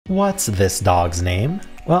What's this dog's name?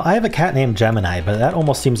 Well, I have a cat named Gemini, but that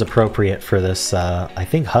almost seems appropriate for this, I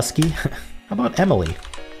think husky. How about Emily?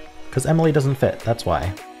 Because Emily doesn't fit, that's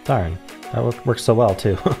why. Darn, that works so well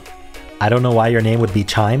too. I don't know why your name would be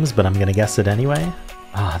Chimes, but I'm gonna guess it anyway.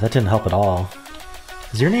 Ah, that didn't help at all.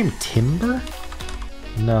 Is your name Timber?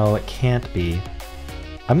 No, it can't be.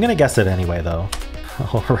 I'm gonna guess it anyway though.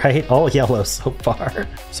 Alright, all yellow so far.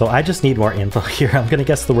 So I just need more info here. I'm gonna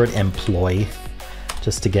guess the word employ.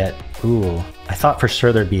 Just to get, ooh. I thought for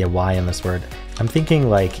sure there'd be a Y in this word. I'm thinking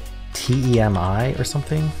like TEMI or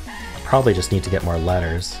something. Probably just need to get more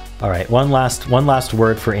letters. Alright, one last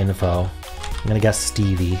word for info. I'm gonna guess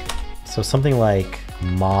Stevie. So something like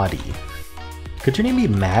Maudie. Could your name be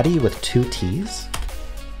Maddie with 2 T's?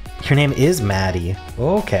 Your name is Maddie.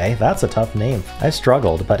 Okay, that's a tough name. I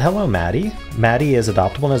struggled, but hello Maddie. Maddie is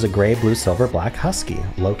adoptable and is a gray, blue, silver, black husky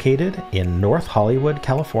located in North Hollywood,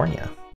 California.